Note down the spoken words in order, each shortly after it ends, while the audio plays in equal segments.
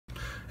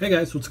Hey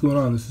guys, what's going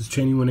on? This is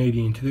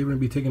Cheney180, and today we're going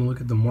to be taking a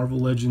look at the Marvel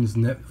Legends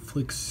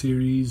Netflix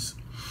series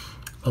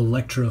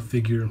Elektra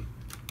figure.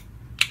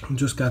 I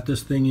just got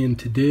this thing in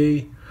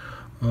today.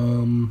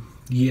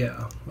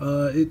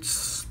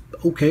 It's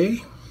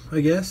okay,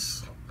 I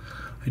guess.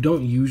 I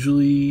don't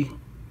usually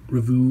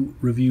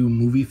review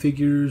movie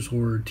figures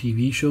or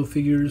TV show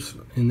figures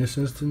in this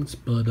instance,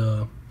 but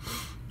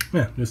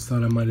just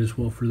thought I might as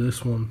well for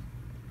this one.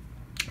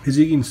 As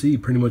you can see,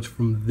 pretty much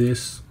from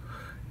this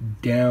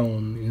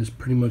down is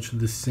pretty much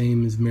the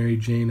same as Mary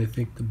Jane. I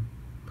think the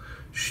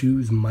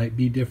shoes might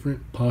be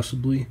different,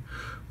 possibly.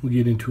 We'll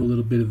get into a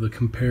little bit of a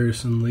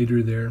comparison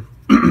later there.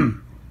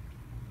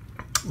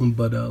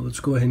 But let's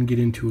go ahead and get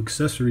into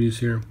accessories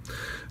here.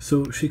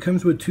 So she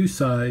comes with two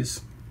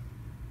sides.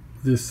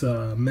 This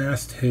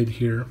mast head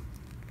here,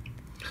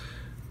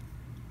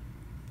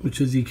 which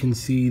as you can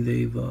see,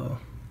 they've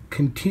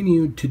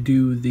continued to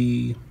do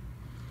the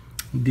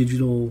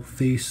digital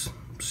face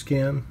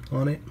scan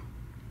on it.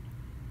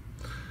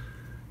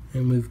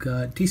 And we've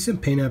got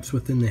decent paint apps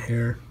within the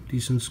hair,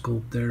 decent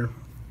sculpt there.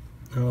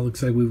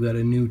 Looks like we've got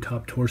a new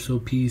top torso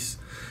piece.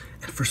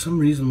 And for some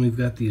reason we've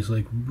got these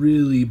like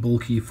really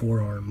bulky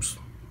forearms.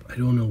 I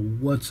don't know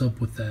what's up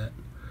with that.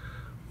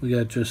 We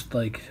got just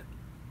like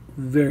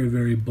very,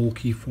 very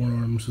bulky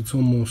forearms. It's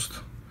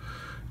almost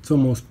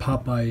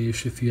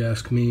Popeye-ish if you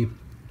ask me.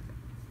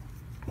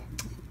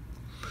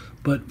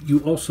 But you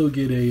also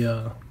get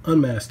a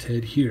unmasked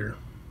head here.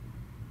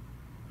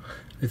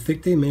 I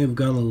think they may have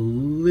gone a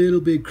little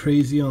bit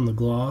crazy on the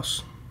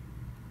gloss,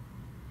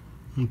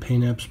 and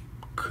paint apps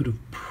could have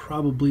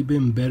probably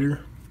been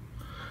better.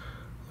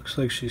 Looks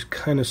like she's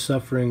kind of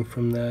suffering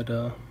from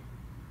that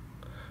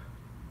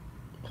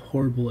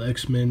horrible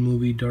X-Men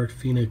movie, Dark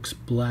Phoenix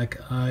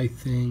Black Eye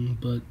thing,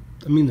 but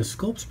I mean the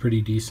sculpt's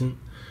pretty decent.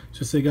 It's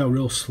just they got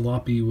real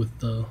sloppy with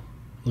the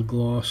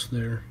gloss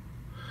there.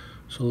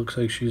 So it looks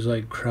like she's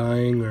like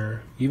crying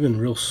or even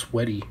real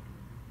sweaty,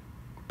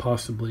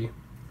 possibly.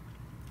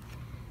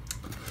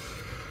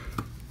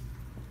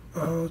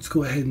 Let's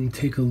go ahead and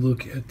take a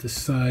look at the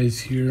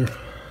size here.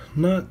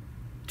 Not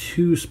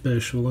too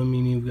special. I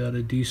mean, you've got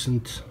a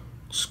decent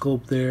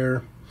sculpt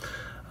there.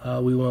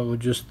 We went with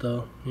just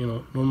the,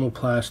 normal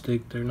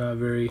plastic. They're not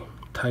very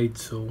tight,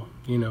 so,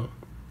 there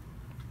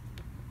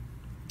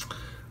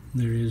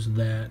is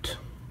that.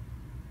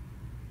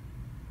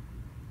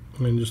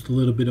 And just a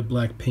little bit of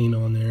black paint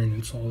on there, and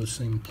it's all the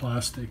same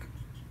plastic.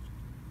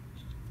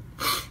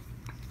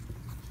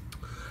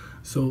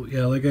 So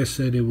yeah, like I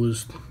said, it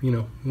was,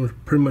 we're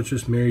pretty much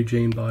just Mary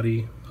Jane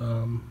body.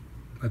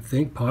 I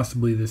think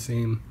possibly the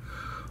same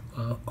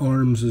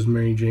arms as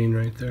Mary Jane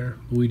right there.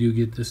 But we do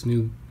get this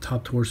new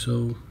top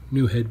torso,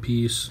 new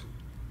headpiece.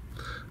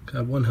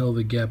 Got one hell of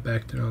a gap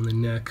back there on the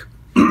neck.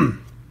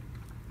 And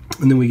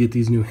then we get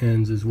these new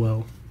hands as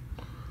well,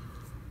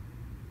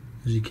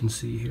 as you can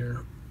see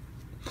here.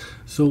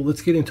 So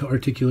let's get into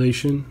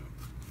articulation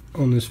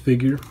on this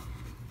figure.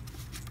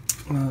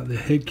 The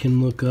head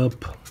can look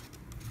up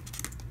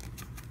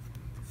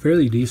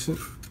fairly decent,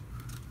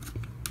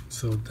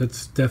 so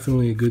that's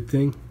definitely a good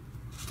thing.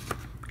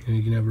 And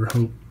you can have her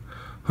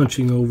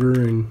hunching over,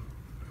 and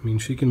I mean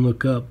she can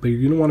look up, but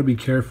you're gonna want to be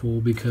careful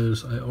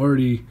because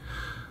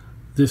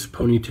this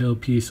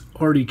ponytail piece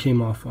already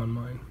came off on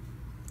mine,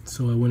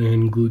 so I went ahead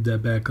and glued that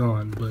back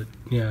on. But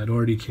yeah, it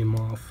already came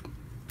off.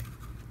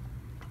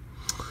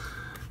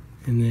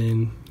 And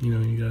then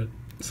you got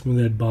some of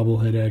that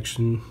bobblehead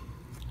action.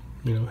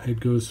 Head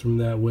goes from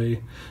that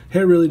way.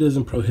 Hair really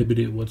doesn't prohibit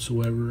it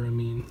whatsoever. I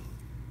mean,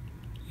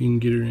 you can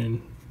get her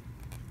in.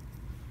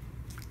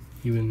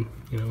 Even,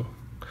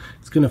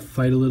 it's going to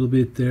fight a little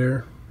bit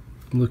there,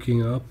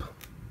 looking up.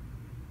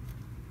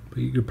 But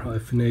you could probably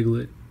finagle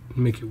it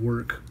and make it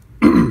work.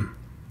 So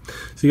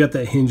you got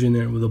that hinge in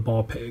there with a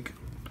ball peg.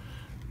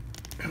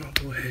 And I'll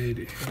go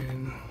ahead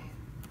and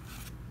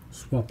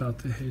swap out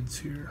the heads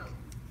here.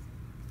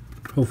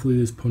 Hopefully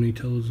this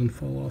ponytail doesn't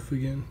fall off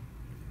again.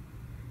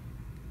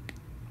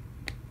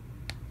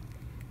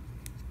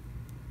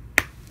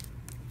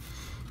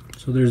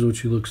 So there's what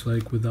she looks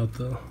like without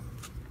the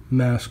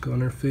mask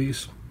on her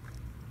face.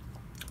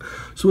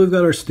 So we've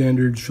got our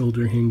standard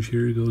shoulder hinge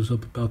here. It goes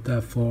up about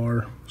that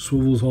far.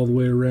 Swivels all the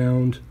way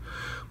around.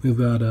 We've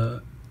got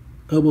a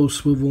elbow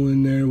swivel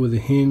in there with a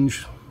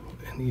hinge.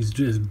 And these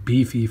just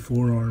beefy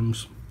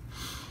forearms.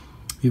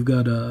 You've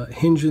got a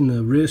hinge in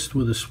the wrist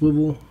with a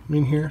swivel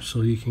in here.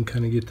 So you can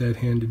kind of get that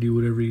hand to do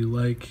whatever you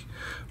like.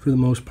 For the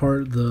most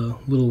part, the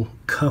little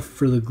cuff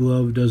for the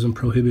glove doesn't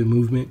prohibit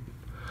movement.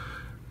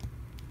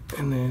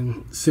 And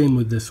then same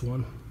with this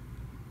one.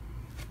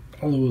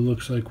 Although it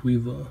looks like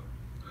we've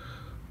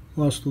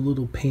lost a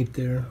little paint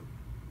there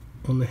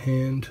on the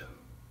hand.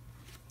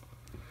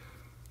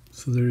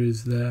 So there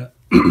is that.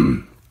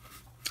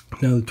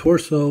 Now the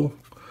torso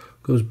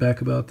goes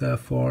back about that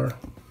far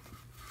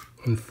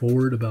and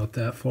forward about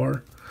that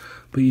far.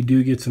 But you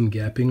do get some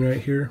gapping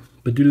right here.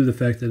 But due to the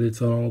fact that it's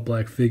an all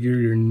black figure,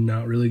 you're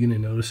not really going to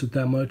notice it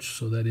that much.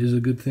 So that is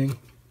a good thing.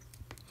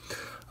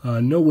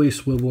 No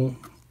waist swivel.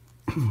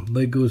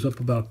 Leg goes up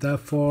about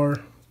that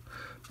far.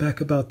 back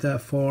about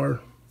that far.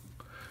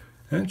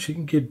 And she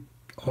can get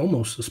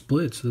almost a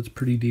split, so that's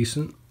pretty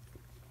decent.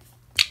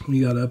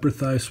 We got upper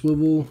thigh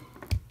swivel,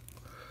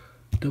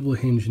 double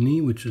hinge knee,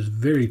 which is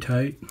very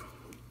tight.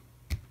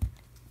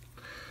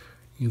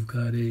 You've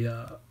got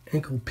a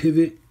ankle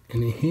pivot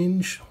and a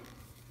hinge.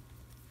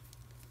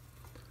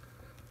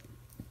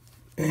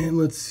 And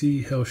let's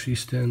see how she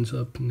stands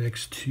up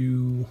next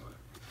to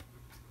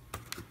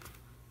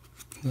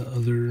the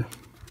other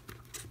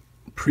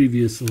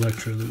previous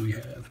Elektra that we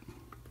have.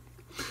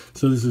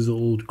 So this is an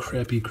old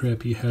crappy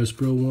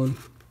Hasbro one.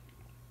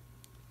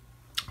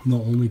 The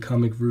only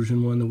comic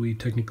version one that we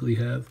technically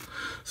have.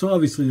 So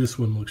obviously this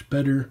one looks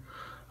better,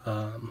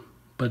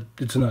 but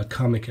it's not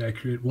comic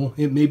accurate. Well,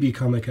 it may be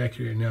comic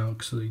accurate now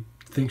because I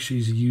think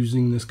she's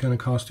using this kind of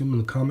costume in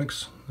the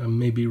comics. I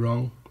may be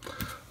wrong.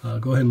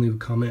 Go ahead and leave a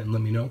comment and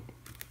let me know.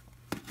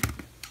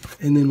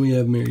 And then we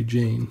have Mary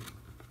Jane.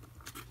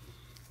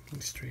 Let me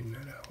straighten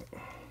that out.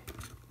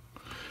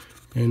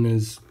 And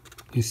as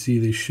you see,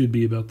 they should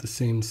be about the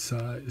same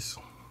size.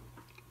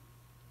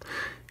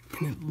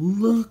 And it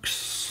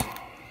looks...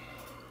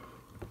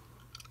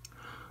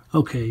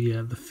 okay,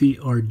 yeah, the feet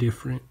are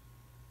different.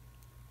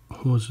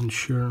 Wasn't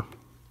sure.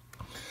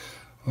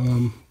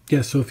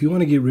 Yeah, so if you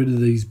want to get rid of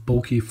these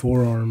bulky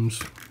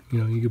forearms, you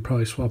know, you could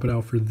probably swap it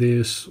out for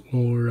this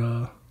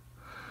or,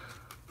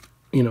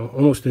 you know,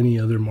 almost any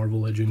other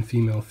Marvel Legend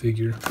female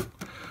figure.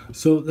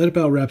 So that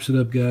about wraps it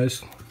up,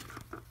 guys.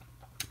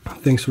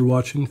 Thanks for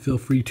watching. Feel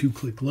free to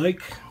click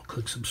like,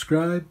 click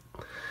subscribe,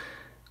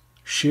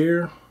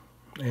 share,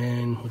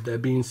 and with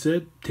that being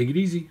said, take it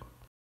easy.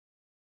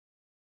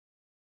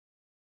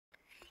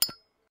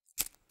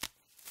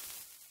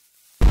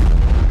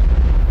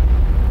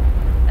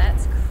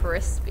 That's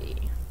crispy.